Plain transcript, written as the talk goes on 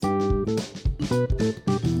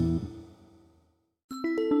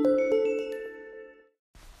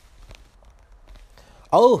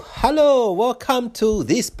Oh, hello, welcome to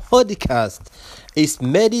this podcast. It's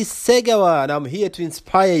Mehdi Segawa and I'm here to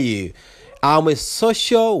inspire you. I'm a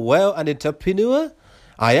social well and entrepreneur.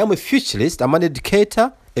 I am a futurist, I'm an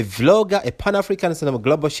educator, a vlogger, a Pan-Africanist, and I'm a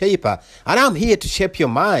global shaper. And I'm here to shape your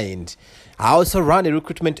mind. I also run a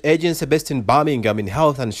recruitment agency based in Birmingham in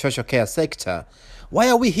health and social care sector. Why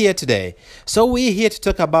are we here today? So we're here to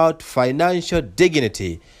talk about financial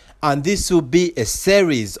dignity. And this will be a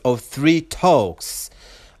series of 3 talks.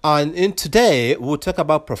 And in today, we'll talk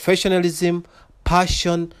about professionalism,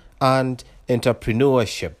 passion, and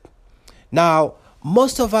entrepreneurship. Now,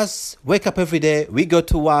 most of us wake up every day, we go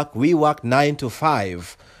to work, we work 9 to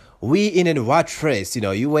 5. We in a rat race,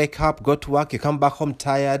 you wake up, go to work, you come back home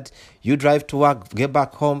tired, you drive to work, get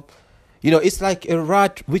back home. It's like a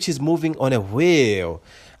rat which is moving on a wheel.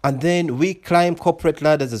 And then we climb corporate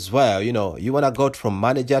ladders as well. You want to go from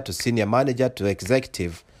manager to senior manager to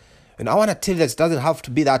executive. And I want to tell you that it doesn't have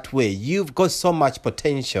to be that way. You've got so much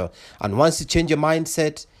potential. And once you change your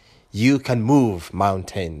mindset, you can move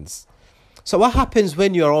mountains. So what happens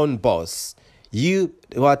when you're your own boss? You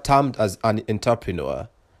are termed as an entrepreneur.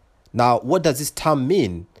 Now, what does this term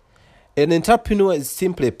mean? An entrepreneur is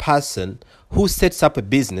simply a person who sets up a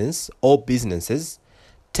business or businesses,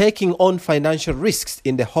 taking on financial risks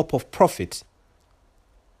in the hope of profit.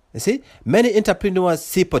 You see, many entrepreneurs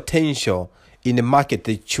see potential in the market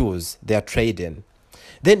they choose, they are trading.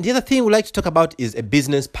 Then the other thing we like to talk about is a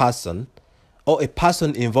business person or a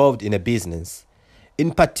person involved in a business.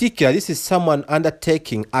 In particular, this is someone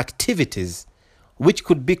undertaking activities which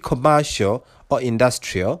could be commercial or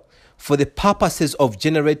industrial for the purposes of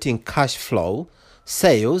generating cash flow,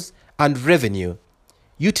 sales, and revenue,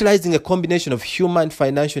 utilizing a combination of human,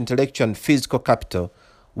 financial, intellectual, and physical capital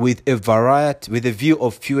with a view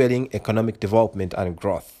of fueling economic development and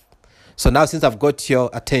growth. So now, since I've got your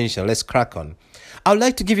attention, let's crack on. I would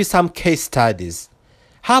like to give you some case studies.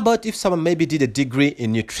 How about if someone maybe did a degree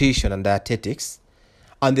in nutrition and dietetics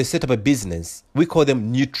and they set up a business? We call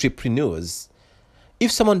them nutripreneurs. If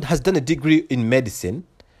someone has done a degree in medicine,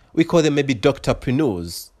 we call them maybe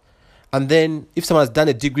doctorpreneurs. And then if someone has done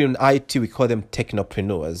a degree in IT, we call them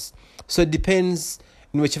technopreneurs. So it depends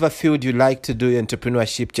in whichever field you like to do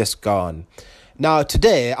entrepreneurship, just go on. Now,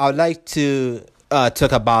 today, I would like to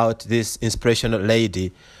talk about this inspirational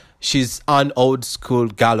lady. She's an old school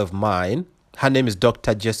girl of mine. Her name is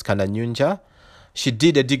Dr. Jessica Nanyunja. She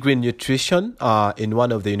did a degree in nutrition in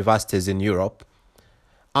one of the universities in Europe.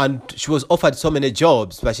 And she was offered so many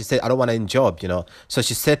jobs, but she said, I don't want any job, So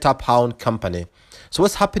she set up her own company. So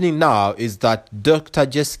what's happening now is that Dr.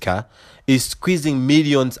 Jessica is squeezing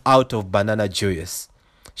millions out of banana juice.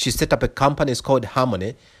 She set up a company, it's called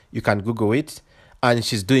Harmony. You can Google it. And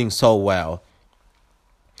she's doing so well.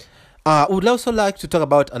 I would also like to talk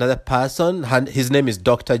about another person. His name is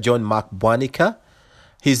Dr. John Mark Bwanika.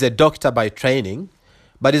 He's a doctor by training,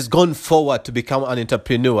 but he's gone forward to become an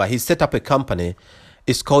entrepreneur. He set up a company.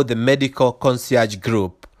 It's called the Medical Concierge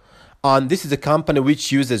Group. And this is a company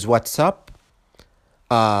which uses WhatsApp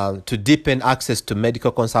to deepen access to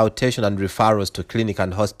medical consultation and referrals to clinic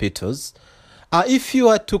and hospitals. If you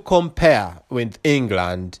were to compare with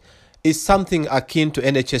England, it's something akin to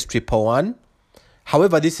NHS 111.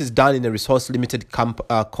 However, this is done in a resource-limited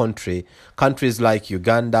countries like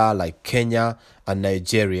Uganda, like Kenya, and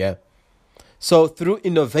Nigeria. So through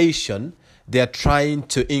innovation, they are trying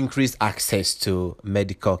to increase access to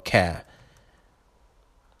medical care.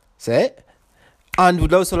 And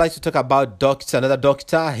we'd also like to talk about another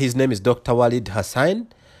doctor. His name is Dr. Walid Hassan.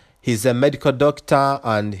 He's a medical doctor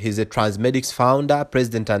and he's a Transmedics founder,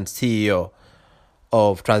 president and CEO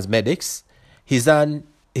of Transmedics. He's a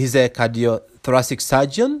cardiothoracic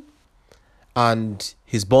surgeon and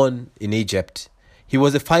he's born in Egypt. He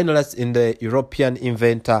was a finalist in the European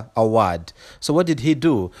Inventor Award. So what did he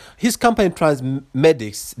do? His company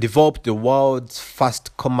Transmedics developed the world's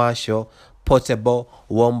first commercial portable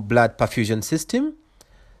warm blood perfusion system.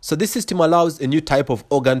 So this system allows a new type of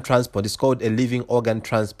organ transport. It's called a living organ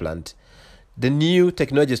transplant. The new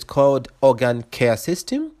technology is called organ care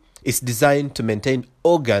system. It's designed to maintain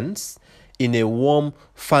organs in a warm,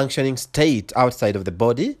 functioning state outside of the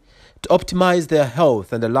body to optimize their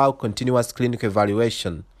health and allow continuous clinical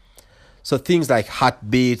evaluation. So things like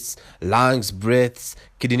heartbeats, lungs, breaths,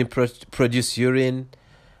 kidney produce urine,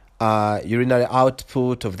 urinary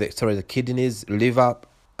output of the kidneys, liver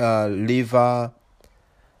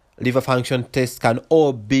function tests can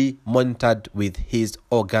all be monitored with his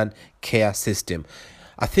organ care system.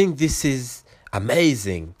 I think this is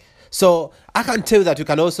amazing. So I can tell you that you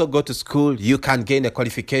can also go to school, you can gain a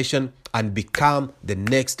qualification and become the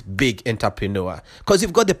next big entrepreneur because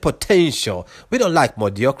you've got the potential. We don't like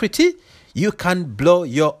mediocrity. You can blow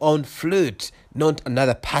your own flute, not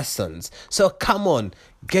another person's. So come on,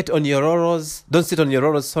 get on your laurels. Don't sit on your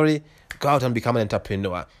laurels, sorry. Go out and become an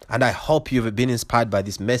entrepreneur. And I hope you've been inspired by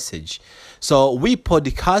this message. So we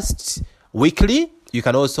podcast weekly. You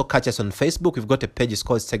can also catch us on Facebook. We've got a page, it's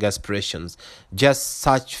called Sega Aspirations. Just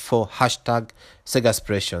search for hashtag Sega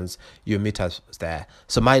Aspirations. You meet us there.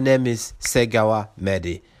 So my name is Segawa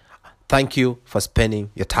Medi. Thank you for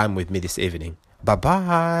spending your time with me this evening.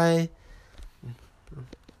 Bye-bye.